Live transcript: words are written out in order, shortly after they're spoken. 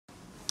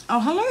Oh,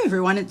 hello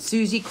everyone, it's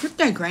Susie,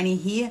 Cryptogranny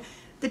here.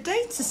 The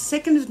date's the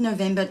 2nd of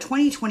November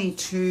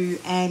 2022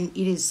 and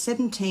it is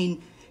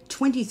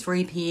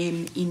 17:23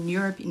 p.m. in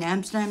Europe, in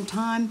Amsterdam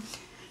time.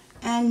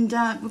 And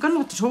we've got a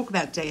lot to talk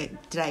about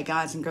today,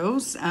 guys and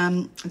girls.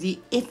 The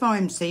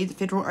FOMC, the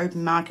Federal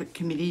Open Market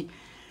Committee,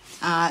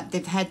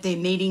 they've had their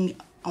meeting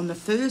on the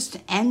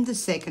 1st and the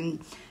 2nd,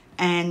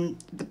 and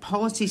the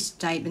policy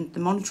statement, the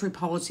monetary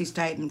policy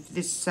statement for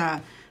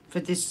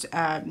this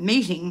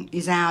meeting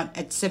is out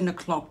at 7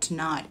 o'clock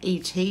tonight,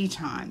 ET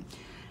time.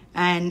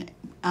 And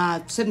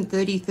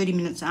 7:30, 30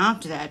 minutes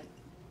after that,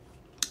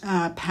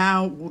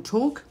 Powell will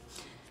talk.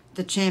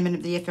 The chairman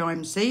of the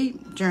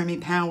FOMC, Jeremy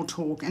Powell, will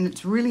talk. And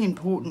it's really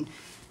important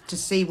to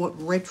see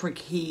what rhetoric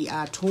he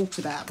talks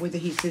about, whether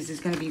he says there's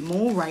going to be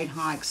more rate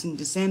hikes in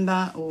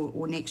December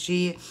or next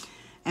year,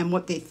 and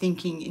what they're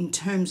thinking in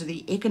terms of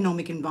the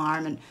economic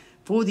environment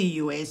for the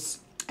US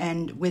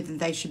and whether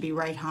they should be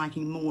rate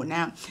hiking more.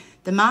 Now,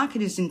 the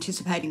market is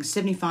anticipating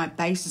 75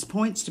 basis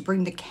points to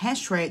bring the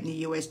cash rate in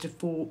the US to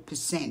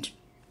 4%.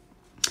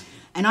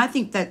 And I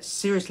think that's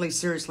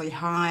seriously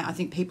high. I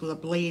think people are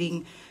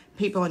bleeding.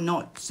 People are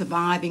not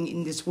surviving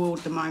in this world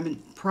at the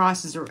moment.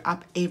 Prices are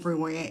up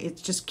everywhere.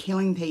 It's just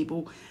killing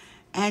people.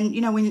 And,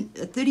 you know, when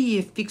a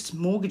 30-year fixed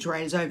mortgage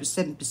rate is over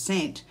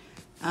 7%,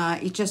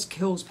 it just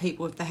kills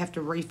people if they have to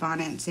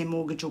refinance their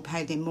mortgage or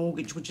pay their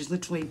mortgage, which is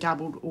literally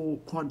doubled or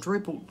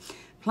quadrupled.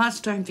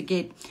 Plus, don't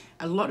forget,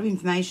 a lot of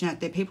information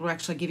out there, people are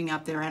actually giving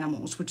up their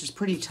animals, which is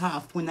pretty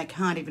tough when they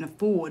can't even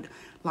afford,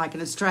 like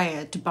in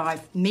Australia, to buy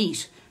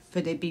meat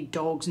for their big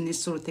dogs and this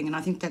sort of thing. And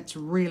I think that's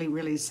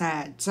really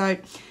sad. So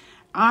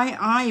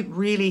I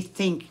really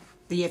think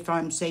the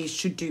FOMC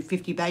should do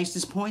 50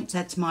 basis points.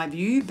 That's my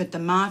view. But the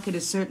market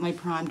is certainly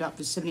primed up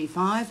for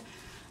 75.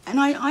 And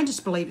I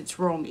just believe it's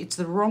wrong. It's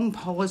the wrong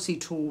policy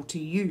tool to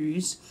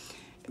use.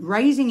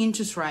 Raising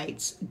interest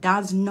rates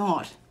does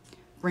not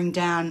bring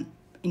down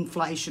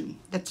inflation.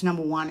 That's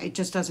number one. It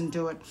just doesn't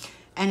do it.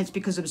 And it's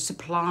because of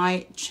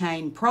supply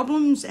chain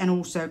problems and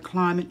also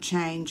climate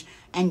change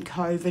and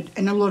COVID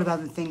and a lot of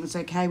other things,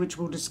 okay, which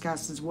we'll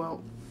discuss as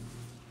well.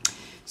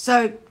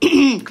 So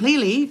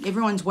clearly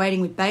everyone's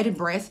waiting with bated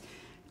breath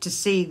to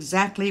see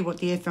exactly what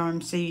the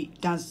FOMC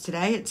does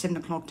today at 7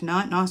 o'clock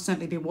tonight. And I'll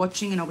certainly be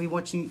watching, and I'll be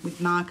watching with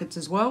markets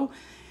as well.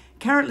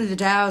 Currently the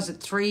Dow is at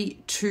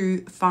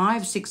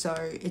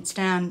 32560. It's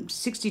down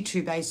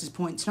 62 basis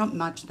points, not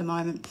much at the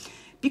moment.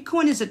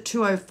 Bitcoin is at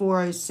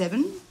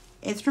 20407.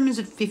 Ethereum is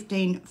at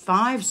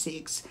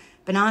 1556.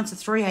 Binance at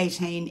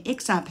 318.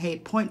 XRP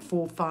at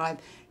 0.45.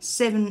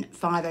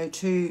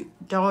 7502.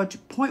 Dodge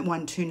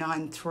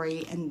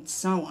 0.1293, and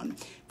so on.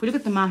 If we look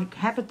at the market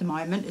cap at the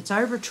moment, it's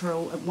over a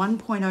trill at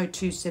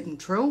 1.027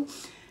 trill.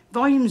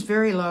 Volume's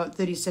very low at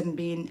 37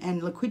 billion,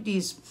 and liquidity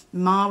is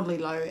mildly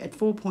low at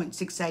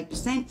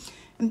 4.68%.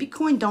 And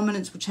Bitcoin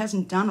dominance, which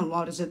hasn't done a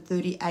lot, is at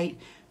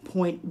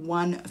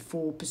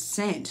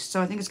 38.14%.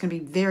 So I think it's going to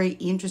be very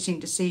interesting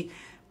to see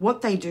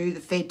what they do, the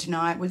Fed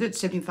tonight, whether it's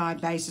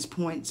 75 basis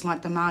points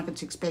like the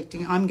market's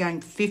expecting. I'm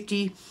going for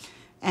 50.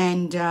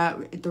 And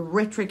the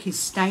rhetoric, his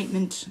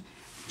statement,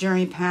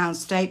 Jeremy Powell's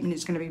statement,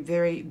 is going to be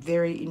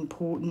very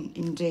important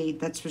indeed,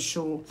 that's for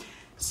sure.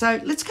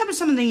 So let's cover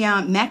some of the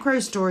macro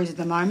stories at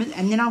the moment,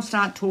 and then I'll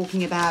start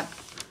talking about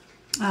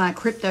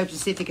Crypto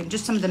Pacific and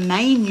just some of the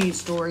main news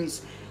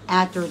stories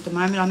out there at the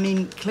moment. I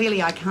mean,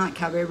 clearly I can't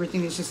cover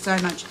everything. There's just so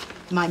much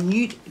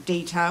minute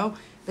detail,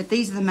 but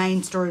these are the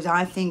main stories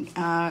I think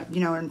are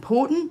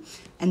important,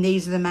 and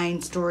these are the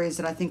main stories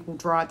that I think will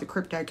drive the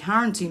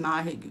cryptocurrency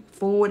market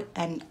forward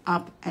and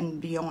up and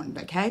beyond,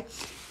 okay?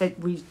 But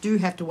we do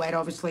have to wait,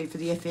 obviously, for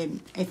the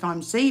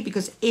FOMC,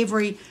 because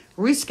every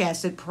risk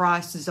asset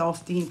prices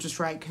off the interest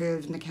rate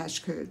curve and the cash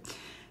curve.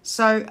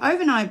 So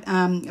overnight,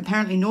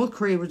 apparently North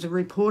Korea was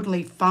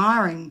reportedly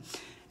firing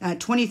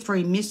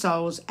 23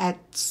 missiles at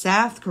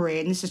South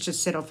Korea, and this is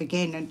just set off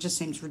again, and it just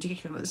seems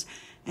ridiculous.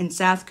 And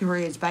South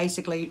Korea has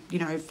basically,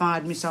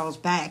 fired missiles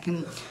back.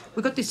 And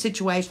we've got this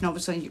situation,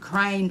 obviously, in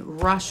Ukraine,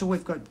 Russia,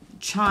 we've got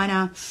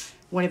China,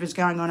 whatever's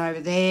going on over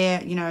there,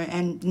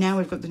 and now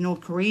we've got the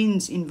North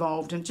Koreans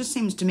involved. And it just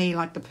seems to me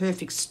like the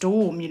perfect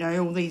storm,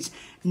 all these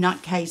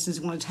nutcases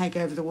want to take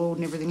over the world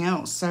and everything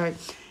else. So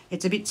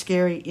it's a bit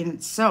scary in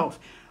itself.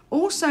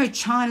 Also,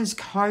 China's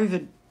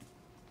COVID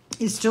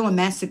is still a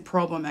massive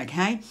problem,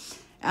 okay?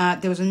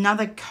 There was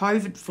another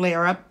COVID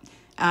flare-up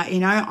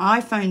in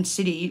iPhone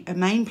City, a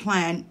main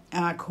plant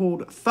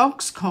called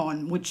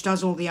Foxconn, which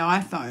does all the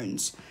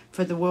iPhones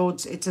for the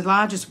it's the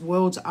largest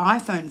world's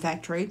iPhone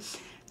factory.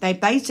 They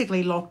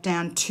basically locked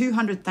down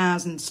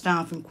 200,000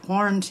 staff and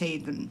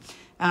quarantined them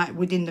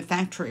within the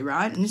factory,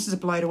 right? And this is a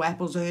blow to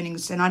Apple's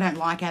earnings, and I don't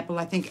like Apple.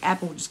 I think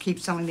Apple just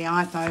keeps selling the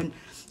iPhone,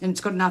 and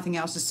it's got nothing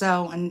else to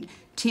sell, and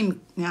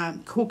Tim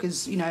Cook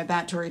is,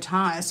 about to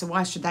retire, so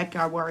why should that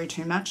guy worry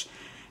too much?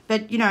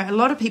 But, a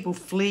lot of people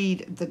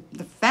fled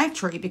the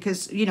factory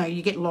because,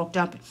 you get locked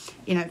up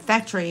in a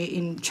factory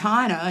in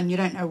China and you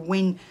don't know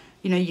when,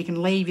 you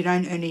can leave, you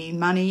don't earn any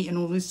money and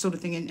all this sort of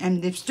thing.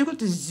 And they've still got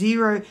the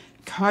zero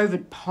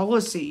COVID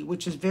policy,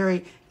 which is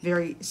very,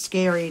 very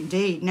scary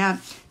indeed. Now,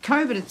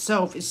 COVID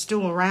itself is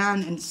still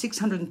around, and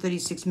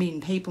 636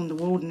 million people in the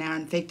world are now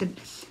infected.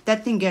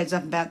 That thing goes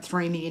up about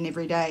 3 million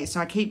every day. So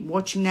I keep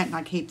watching that and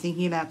I keep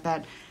thinking about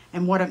that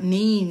and what it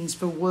means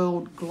for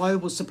world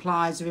global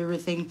supplies of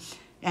everything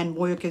and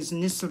workers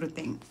and this sort of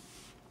thing.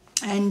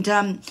 And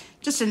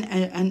just an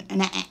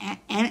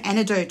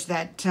anecdote to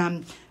that,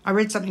 I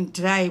read something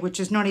today which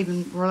is not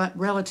even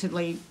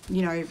relatively,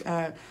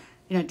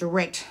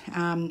 direct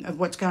of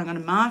what's going on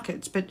in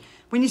markets. But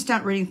when you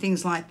start reading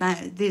things like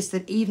that,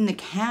 that even the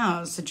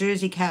cows, the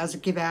Jersey cows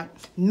that give out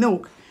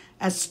milk,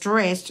 are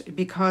stressed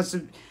because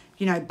of,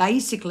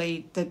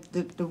 basically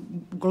the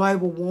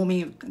global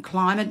warming of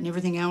climate and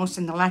everything else,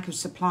 and the lack of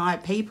supply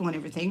of people and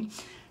everything.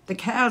 The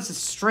cows are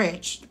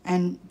stretched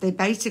and they're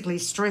basically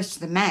stressed to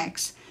the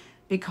max,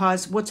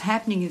 because what's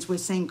happening is we're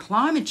seeing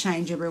climate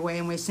change everywhere,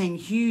 and we're seeing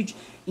huge,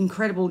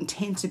 incredible,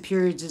 intensive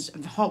periods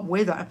of hot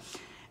weather,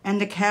 and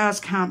the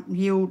cows can't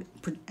yield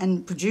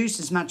and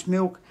produce as much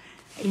milk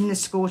in the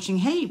scorching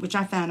heat, which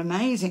I found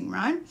amazing,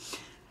 right?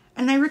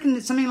 And they reckon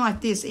that something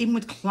like this, even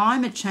with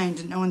climate change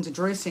that no one's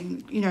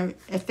addressing,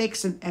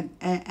 affects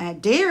a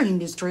dairy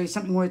industry,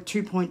 something worth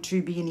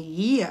 2.2 billion a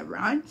year,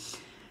 right?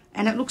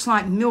 And it looks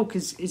like milk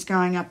is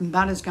going up and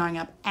butter's going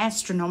up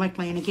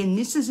astronomically. And again,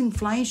 this is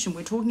inflation.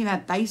 We're talking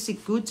about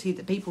basic goods here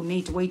that people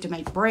need to eat to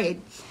make bread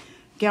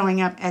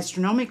going up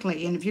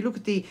astronomically. And if you look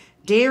at the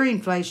dairy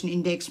inflation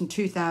index from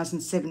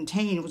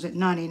 2017, it was at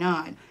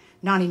 99,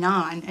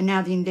 and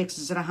now the index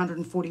is at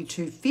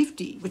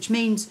 142.50, which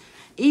means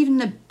even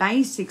the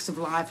basics of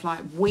life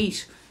like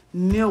wheat,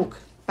 milk,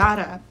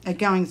 butter are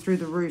going through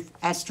the roof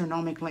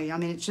astronomically. I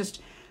mean, it's just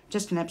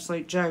an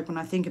absolute joke when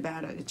I think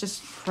about it. It's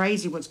just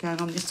crazy what's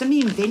going on. There's so many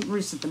event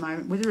risks at the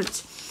moment, whether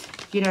it's,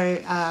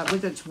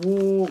 whether it's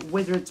war,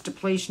 whether it's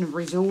depletion of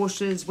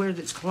resources, whether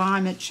it's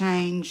climate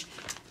change.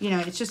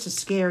 It's just a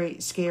scary,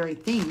 scary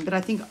thing. But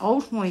I think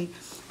ultimately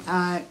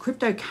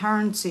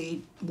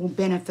cryptocurrency will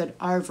benefit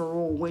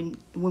overall when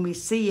we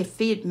see a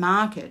fiat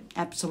market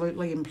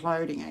absolutely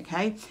imploding,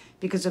 okay,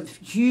 because of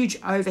huge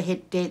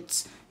overhead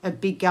debts of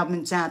big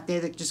governments out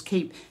there that just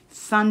keep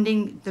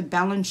funding the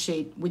balance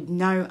sheet with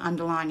no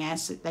underlying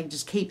asset. They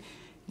just keep,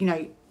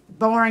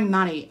 borrowing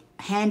money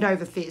hand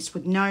over fist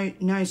with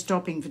no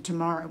stopping for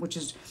tomorrow, which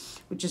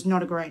is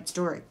not a great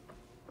story.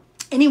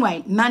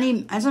 Anyway,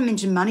 as I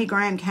mentioned,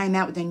 MoneyGram came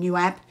out with a new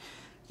app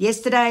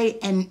yesterday,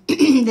 and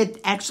they're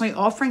actually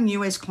offering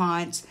US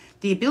clients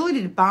the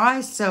ability to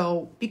buy,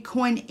 sell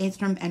Bitcoin,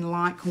 Ethereum, and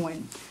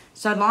Litecoin.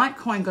 So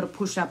Litecoin got a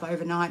push up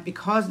overnight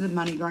because of the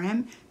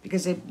MoneyGram,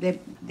 because they're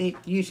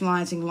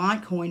utilising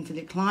Litecoin for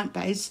their client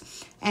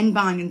base and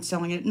buying and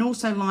selling it. And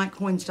also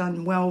Litecoin's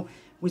done well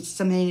with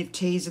some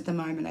NFTs at the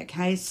moment,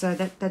 okay? So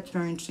that's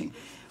very interesting.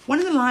 One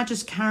of the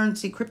largest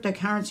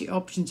cryptocurrency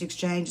options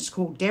exchanges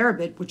called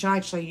Deribit, which I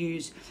actually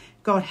use,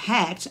 got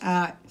hacked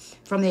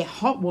from their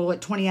hot wallet,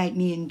 $28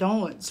 million,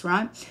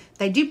 right?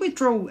 They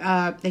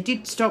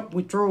did stop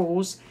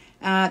withdrawals.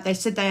 They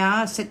said they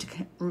are set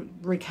to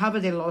recover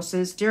their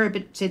losses.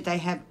 Deribit said they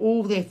have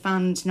all their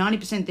funds,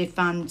 90% of their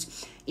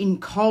funds, in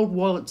cold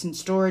wallets and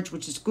storage,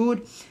 which is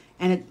good,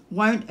 and it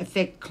won't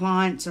affect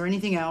clients or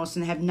anything else,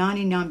 and they have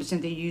 99%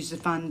 of their user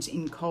funds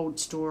in cold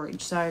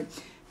storage. So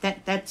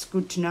that's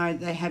good to know.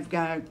 They have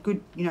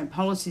good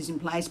policies in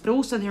place, but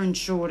also they're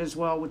insured as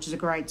well, which is a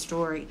great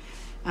story.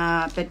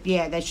 But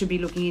yeah, they should be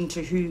looking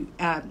into who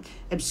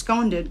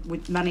absconded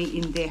with money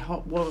in their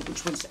hot wallet,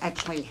 which was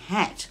actually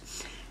hacked.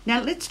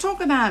 Now let's talk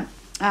about,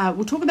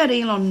 we'll talk about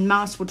Elon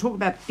Musk, we'll talk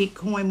about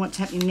Bitcoin, what's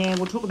happening there,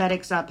 we'll talk about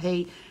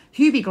XRP,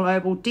 houbi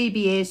Global,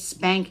 DBS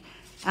Bank,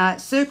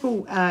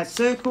 Circle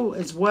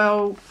as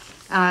well,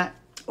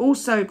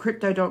 also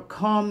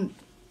Crypto.com,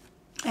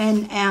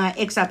 and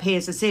XRP,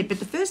 as I said. But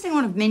the first thing I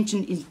want to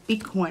mention is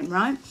Bitcoin,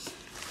 right?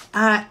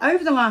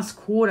 Over the last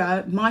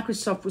quarter,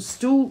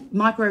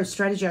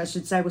 MicroStrategy, I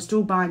should say, was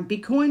still buying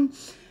Bitcoin.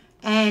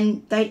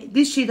 And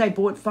this year they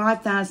bought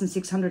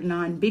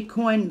 5,609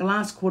 Bitcoin. The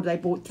last quarter they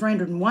bought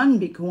 301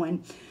 Bitcoin.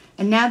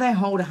 And now they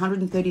hold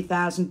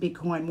 130,000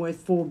 Bitcoin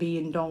worth $4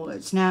 billion.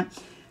 Now,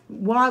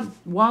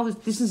 while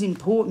this is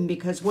important,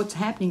 because what's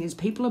happening is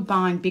people are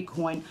buying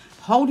Bitcoin,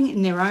 holding it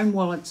in their own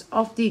wallets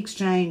off the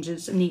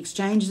exchanges, and the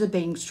exchanges are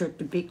being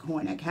stripped of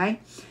Bitcoin, okay?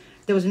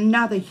 There was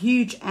another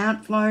huge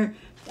outflow.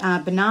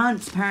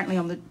 Binance, apparently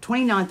on the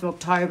 29th of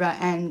October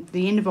and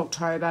the end of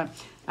October,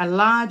 a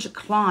large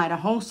client, a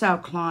wholesale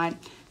client,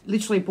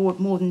 literally bought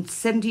more than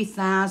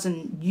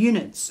 70,000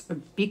 units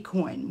of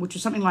Bitcoin, which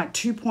was something like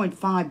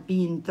 $2.5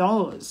 billion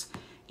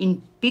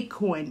in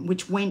Bitcoin,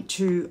 which went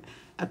to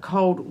a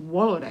cold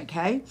wallet,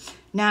 okay?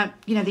 Now,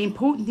 the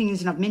important thing is,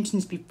 and I've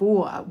mentioned this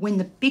before, when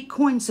the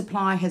Bitcoin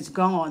supply has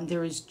gone,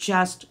 there is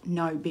just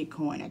no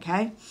Bitcoin,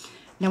 okay?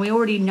 Now, we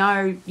already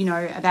know,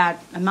 about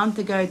a month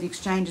ago, the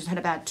exchanges had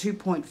about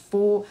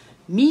 2.4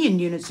 million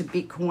units of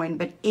Bitcoin,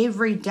 but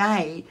every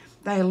day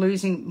they are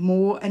losing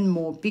more and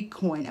more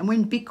Bitcoin. And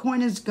when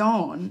Bitcoin is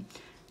gone,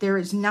 there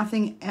is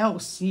nothing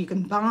else you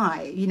can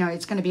buy.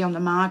 It's going to be on the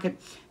market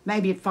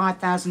maybe at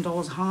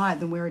 $5,000 higher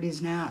than where it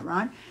is now,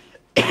 right?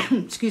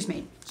 Excuse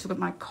me, still got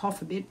my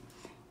cough a bit.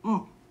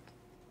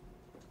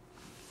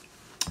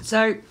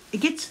 So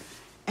it gets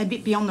a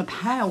bit beyond the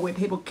pale where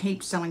people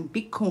keep selling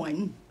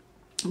Bitcoin.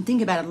 And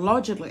think about it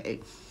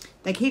logically.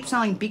 They keep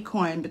selling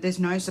Bitcoin, but there's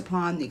no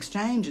supply on the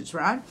exchanges,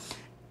 right?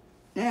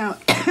 Now,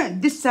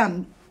 this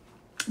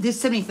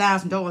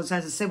 $70,000, as I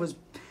said, was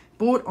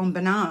bought on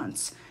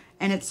Binance,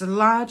 and it's the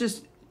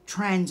largest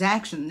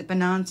transaction that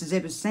Binance has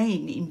ever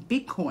seen in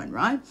Bitcoin,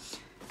 right?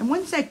 And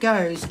once that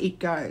goes, it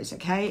goes,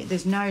 okay?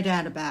 There's no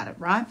doubt about it,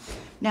 right?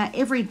 Now,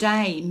 every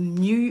day,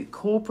 new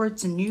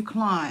corporates and new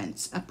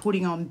clients are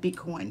putting on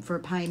Bitcoin for a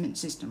payment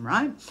system,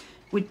 right?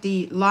 With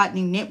the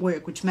Lightning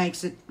Network, which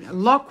makes it a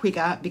lot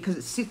quicker because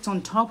it sits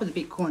on top of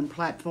the Bitcoin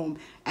platform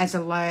as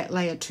a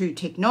layer 2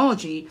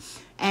 technology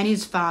and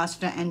is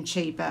faster and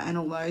cheaper and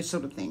all those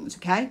sort of things,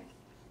 okay?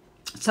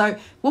 So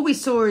what we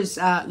saw is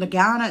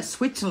Lugano,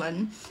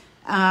 Switzerland,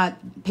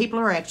 people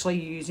are actually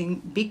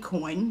using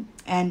Bitcoin,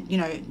 and, you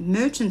know,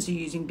 merchants are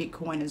using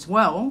Bitcoin as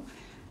well.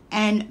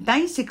 And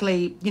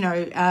basically, you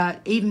know,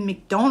 even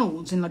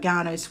McDonald's in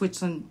Lugano,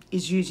 Switzerland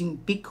is using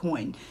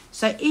Bitcoin.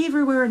 So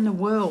everywhere in the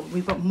world,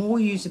 we've got more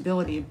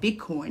usability of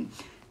Bitcoin,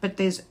 but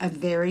there's a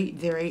very,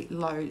 very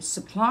low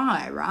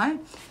supply, right?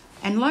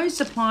 And low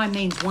supply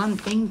means one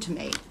thing to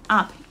me: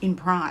 up in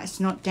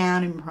price, not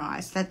down in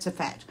price. That's a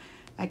fact,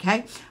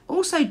 okay?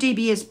 Also,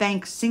 DBS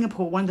Bank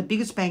Singapore, one of the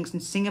biggest banks in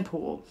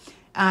Singapore,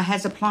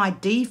 has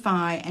applied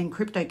DeFi and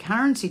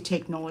cryptocurrency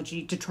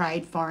technology to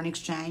trade foreign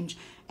exchange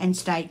and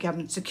state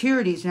government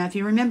securities. Now, if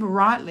you remember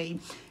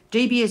rightly,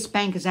 DBS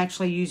Bank is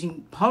actually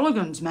using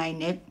Polygon's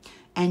mainnet,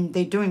 and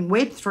they're doing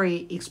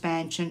Web3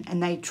 expansion,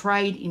 and they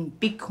trade in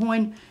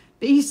Bitcoin,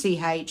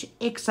 BCH,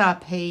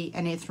 XRP,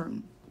 and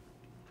Ethereum.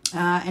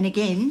 And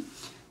again,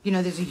 you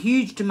know, there's a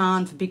huge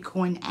demand for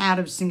Bitcoin out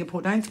of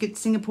Singapore. Don't forget,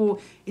 Singapore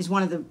is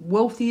one of the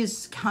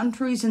wealthiest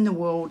countries in the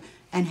world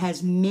and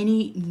has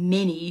many,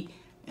 many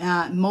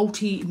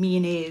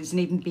multi-millionaires and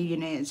even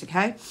billionaires,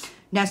 okay?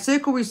 Now,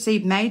 Circle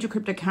received major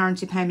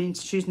cryptocurrency payment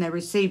institution. They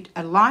received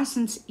a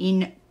license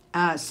in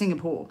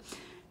Singapore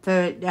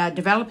for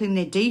developing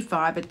their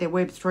DeFi, but their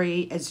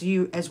Web3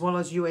 as well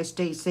as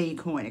USDC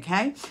coin,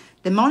 okay?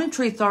 The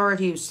Monetary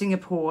Authority of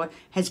Singapore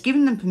has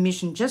given them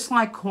permission, just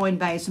like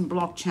Coinbase and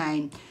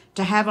blockchain,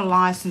 to have a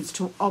license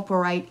to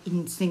operate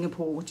in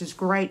Singapore, which is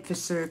great for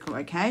Circle,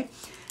 okay?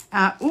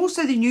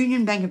 Also, the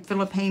Union Bank of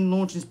Philippines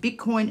launches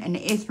Bitcoin and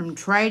Ethereum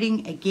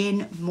trading.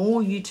 Again,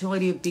 more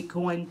utility of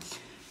Bitcoin.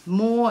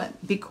 More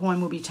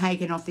Bitcoin will be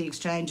taken off the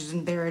exchanges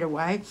and buried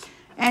away.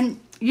 And,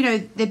 you know,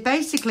 they're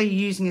basically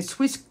using a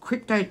Swiss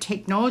crypto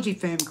technology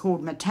firm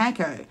called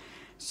Mataco,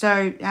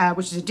 so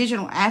which is a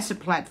digital asset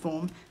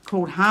platform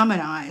called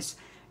Harmonize.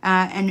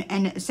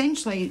 And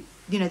essentially,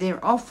 you know, they're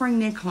offering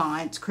their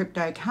clients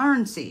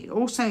cryptocurrency.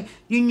 Also,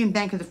 Union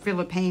Bank of the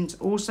Philippines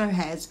also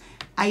has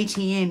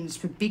ATMs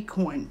for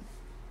Bitcoin.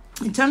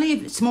 It's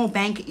only a small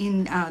bank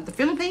in the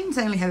Philippines.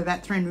 They only have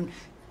about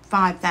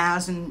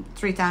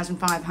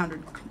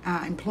 3,500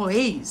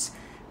 employees.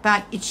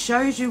 But it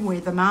shows you where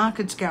the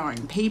market's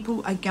going.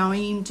 People are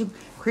going into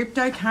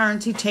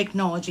cryptocurrency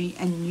technology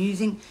and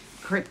using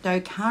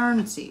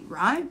cryptocurrency,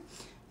 right?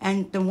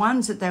 And the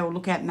ones that they will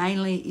look at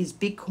mainly is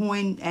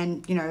Bitcoin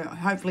and, you know,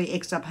 hopefully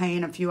XRP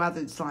and a few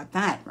others like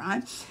that,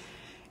 right?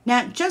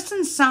 Now,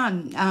 Justin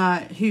Sun,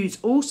 who's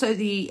also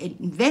the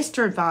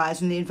investor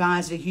advisor and the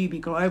advisor to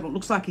houbi Global,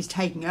 looks like he's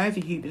taking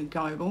over houbi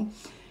Global.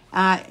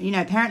 You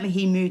know, apparently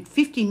he moved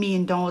 $50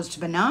 million to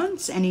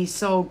Binance, and he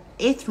sold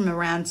Ethereum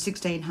around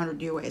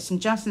 $1,600 US.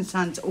 And Justin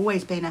Sun's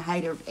always been a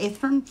hater of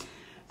Ethereum,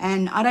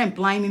 and I don't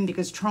blame him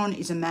because Tron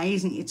is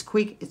amazing. It's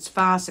quick, it's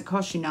fast, it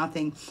costs you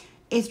nothing.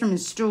 Ethereum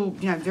is still,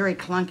 you know, very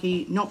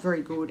clunky, not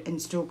very good,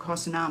 and still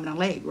costs an arm and a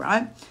leg,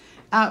 right?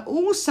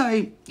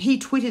 Also, he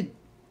tweeted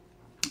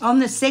on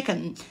the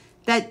 2nd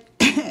that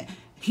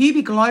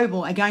houbi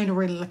Global are going to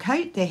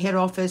relocate their head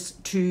office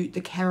to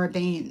the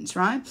Caribbean,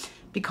 right?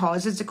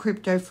 Because it's a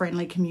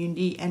crypto-friendly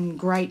community and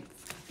great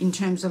in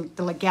terms of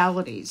the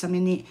legalities. I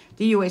mean,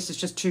 the US is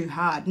just too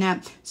hard.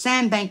 Now,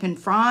 Sam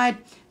Bankman-Fried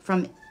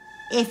from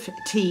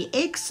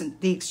FTX,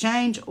 the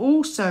exchange,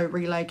 also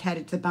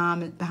relocated to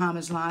the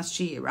Bahamas last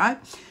year, right?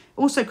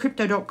 Also,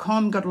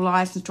 Crypto.com got a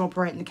license to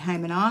operate in the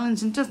Cayman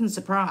Islands, and doesn't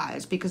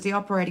surprise because the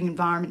operating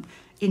environment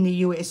in the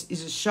US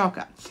is a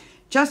shocker.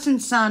 Justin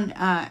Sun,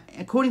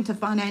 according to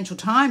Financial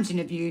Times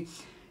interview,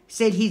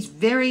 said he's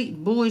very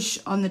bullish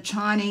on the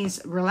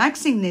Chinese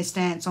relaxing their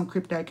stance on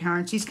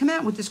cryptocurrencies. He's come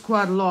out with this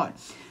quite a lot.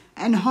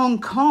 And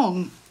Hong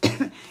Kong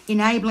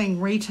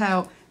enabling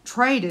retail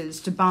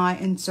traders to buy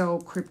and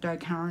sell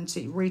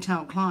cryptocurrency,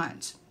 retail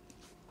clients.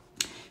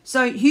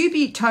 So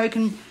houbi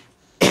token,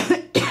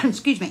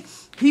 excuse me,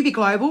 houbi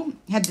Global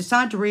have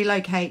decided to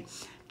relocate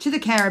to the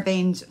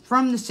Caribbean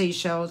from the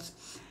Seychelles.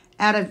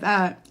 Out of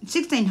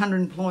 1,600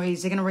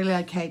 employees, they're going to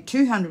relocate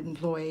 200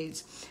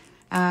 employees.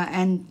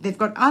 And they've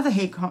got other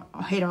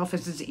head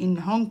offices in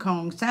Hong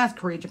Kong, South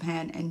Korea,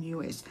 Japan, and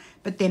US.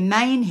 But their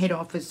main head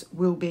office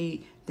will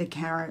be the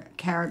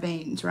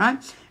Caribbean,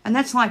 right? And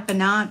that's like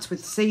Binance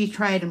with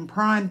C-Trade and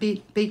Prime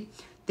Bit.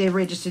 They're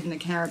registered in the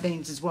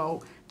Caribbean as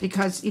well.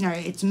 because,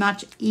 it's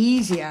much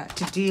easier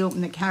to deal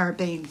in the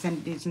Caribbean than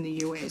it is in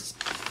the US,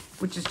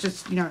 which is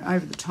just,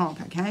 over the top,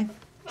 okay?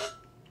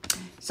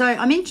 So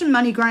I mentioned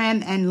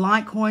MoneyGram and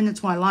Litecoin.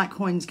 That's why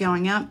Litecoin's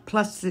going up.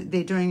 Plus,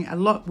 they're doing a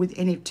lot with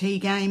NFT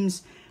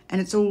games,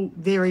 and it's all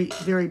very,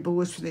 very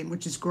bullish for them,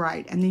 which is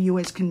great. And the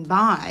US can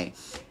buy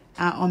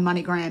on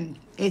MoneyGram,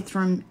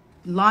 Ethereum,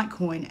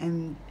 Litecoin,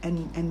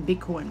 and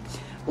Bitcoin.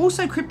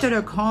 Also,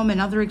 Crypto.com,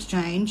 another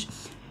exchange,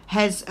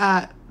 has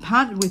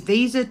partnered with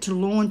Visa to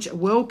launch a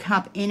World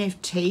Cup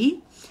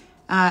NFT,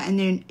 and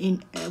then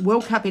in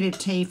World Cup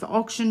NFT for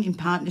auction in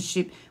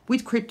partnership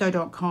with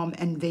Crypto.com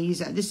and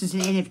Visa. This is an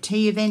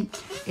NFT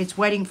event. It's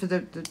waiting for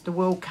the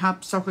World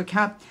Cup, Soccer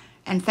Cup,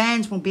 and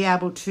fans will be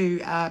able to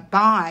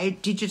buy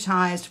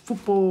digitized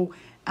football,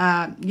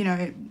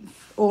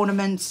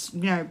 ornaments,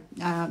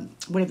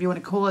 whatever you want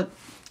to call it,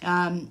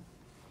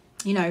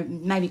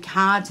 maybe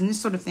cards and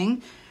this sort of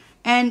thing.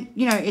 And,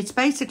 it's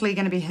basically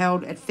going to be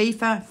held at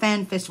FIFA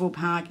Fan Festival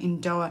Park in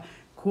Doha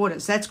Quarter.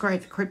 So that's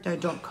great for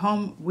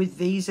Crypto.com with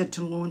Visa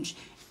to launch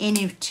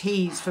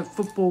NFTs for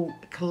football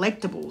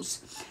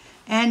collectibles.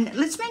 And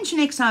let's mention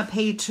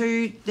XRP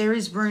too. There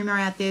is rumour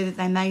out there that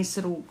they may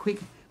settle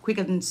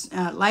quicker than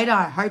later.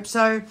 I hope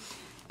so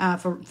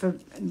for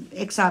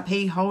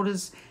XRP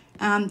holders.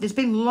 There's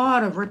been a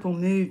lot of Ripple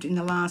moved in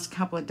the last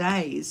couple of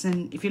days.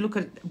 And if you look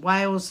at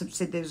Wales, have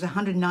said there was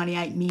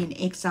 198 million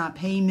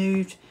XRP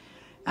moved.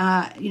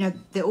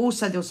 There were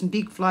some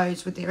big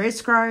flows with their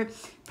escrow.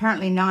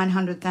 Apparently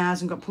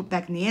 900,000 got put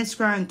back in the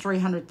escrow and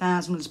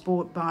 300,000 was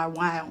bought by a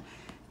whale.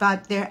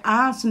 But there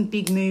are some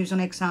big moves on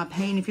XRP.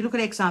 And if you look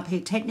at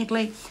XRP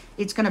technically,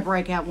 it's going to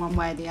break out one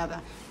way or the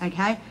other.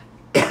 Okay?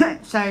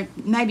 So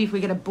maybe if we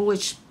get a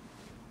bullish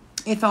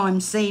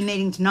FOMC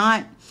meeting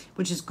tonight,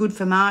 which is good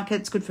for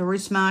markets, good for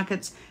risk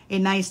markets, it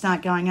may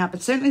start going up.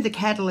 But certainly the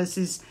catalyst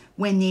is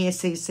when the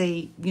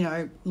SEC,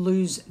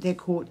 lose their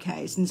court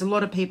case. And there's a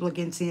lot of people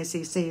against the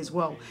SEC as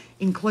well,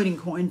 including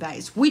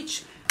Coinbase,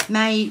 which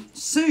may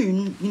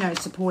soon,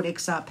 support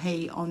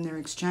XRP on their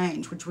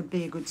exchange, which would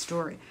be a good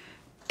story.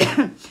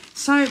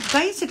 So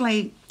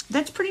basically,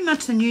 that's pretty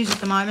much the news at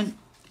the moment.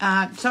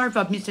 Sorry if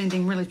I've missed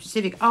anything really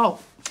specific. Oh,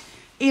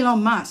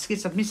 Elon Musk.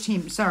 Yes, I've missed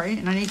him. Sorry,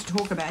 and I need to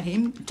talk about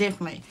him,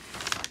 definitely.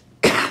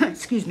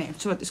 Excuse me, I've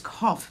still got this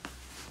cough.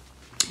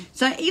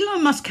 So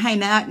Elon Musk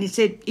came out and he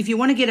said, if you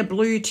want to get a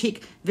blue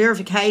tick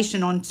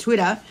verification on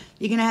Twitter,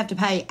 you're going to have to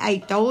pay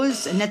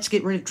 $8, and that's to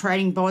get rid of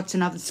trading bots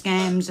and other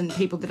scams and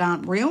people that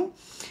aren't real.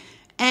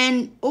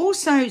 And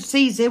also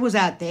CZ was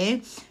out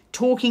there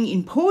talking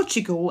in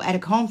Portugal at a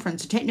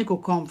conference, a technical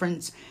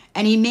conference,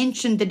 and he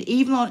mentioned that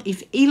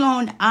if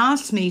Elon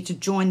asked me to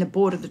join the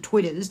board of the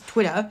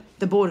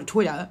board of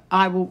Twitter,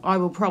 I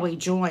will probably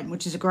join,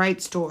 which is a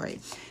great story.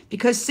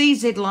 Because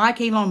CZ,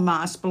 like Elon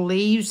Musk,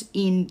 believes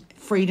in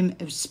freedom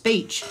of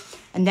speech,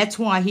 and that's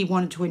why he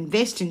wanted to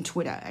invest in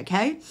Twitter,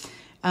 okay?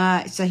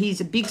 So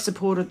he's a big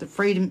supporter of the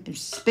freedom of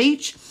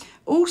speech.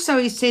 Also,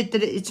 he said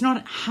that it's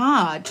not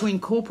hard to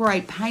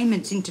incorporate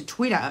payments into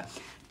Twitter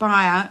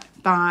via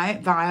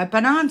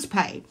Binance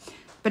Pay.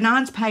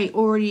 Binance Pay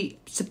already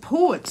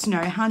supports,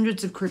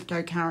 hundreds of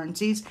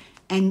cryptocurrencies,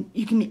 and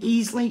you can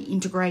easily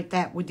integrate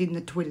that within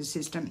the Twitter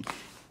system.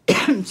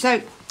 So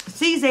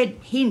CZ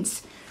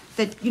hints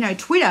that,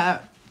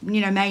 Twitter,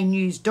 may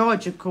use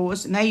Dodge, of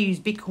course, and they use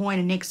Bitcoin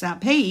and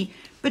XRP,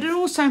 but it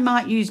also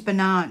might use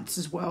Binance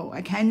as well,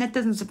 okay? And that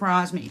doesn't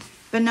surprise me.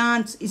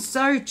 Binance is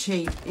so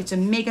cheap. It's a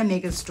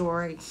mega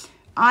story.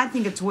 I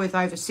think it's worth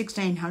over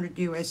 $1,600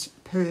 US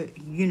per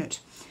unit.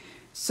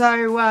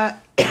 So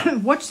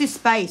watch this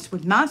space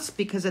with Musk,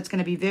 because it's going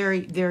to be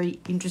very, very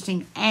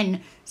interesting,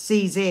 and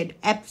CZ,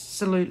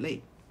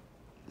 absolutely.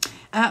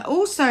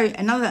 Also,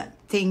 another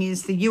thing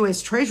is the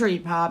US Treasury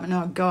Department,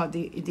 oh God,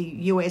 the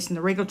US and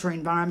the regulatory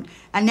environment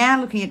are now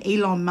looking at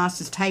Elon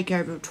Musk's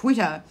takeover of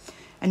Twitter,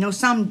 and there was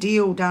some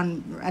deal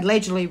done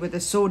allegedly with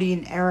a Saudi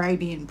and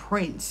Arabian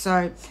prince.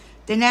 So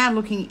they're now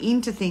looking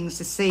into things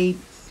to see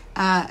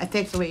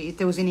effectively if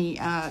there was any,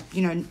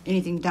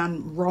 anything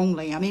done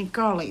wrongly. I mean,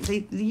 golly,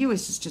 the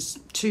US is just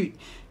too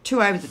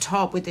over the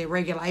top with their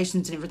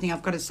regulations and everything.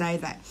 I've got to say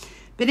that.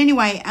 But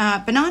anyway,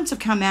 Binance have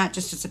come out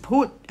just to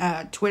support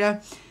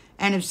Twitter,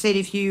 and have said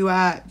if you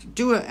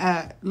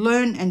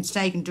learn and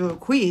stake and do a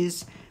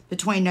quiz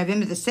between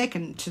November the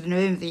 2nd to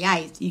November the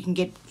 8th, you can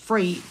get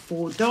free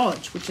for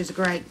Dodge, which is a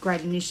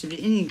great initiative.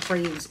 Anything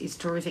free is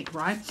terrific,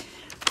 right?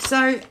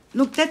 So,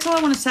 look, that's all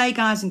I want to say,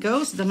 guys and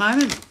girls, at the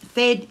moment.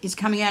 Fed is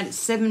coming out at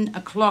 7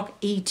 o'clock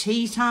ET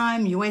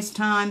time, US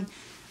time.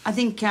 I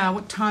think,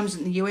 what time is it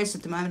in the US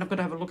at the moment? I've got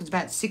to have a look. It's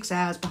about 6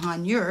 hours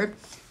behind Europe.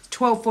 It's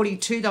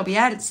 12:42. They'll be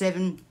out at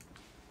 7.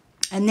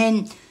 And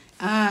then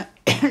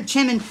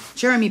Chairman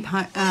Jeremy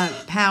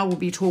Powell will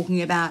be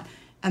talking about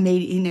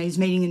his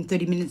meeting in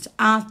 30 minutes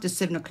after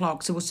 7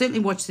 o'clock. So we'll certainly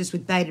watch this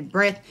with bated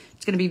breath.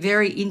 It's going to be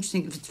very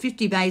interesting. If it's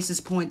 50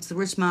 basis points, the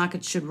risk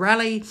market should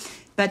rally.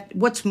 But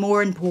what's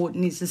more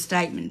important is the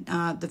statement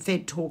the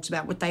Fed talks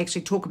about, what they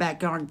actually talk about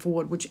going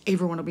forward, which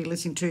everyone will be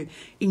listening to,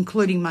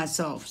 including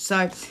myself.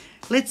 So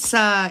let's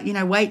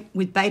wait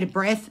with bated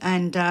breath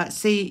and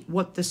see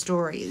what the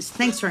story is.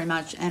 Thanks very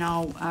much, and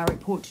I'll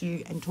report to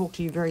you and talk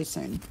to you very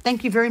soon.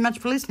 Thank you very much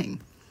for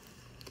listening.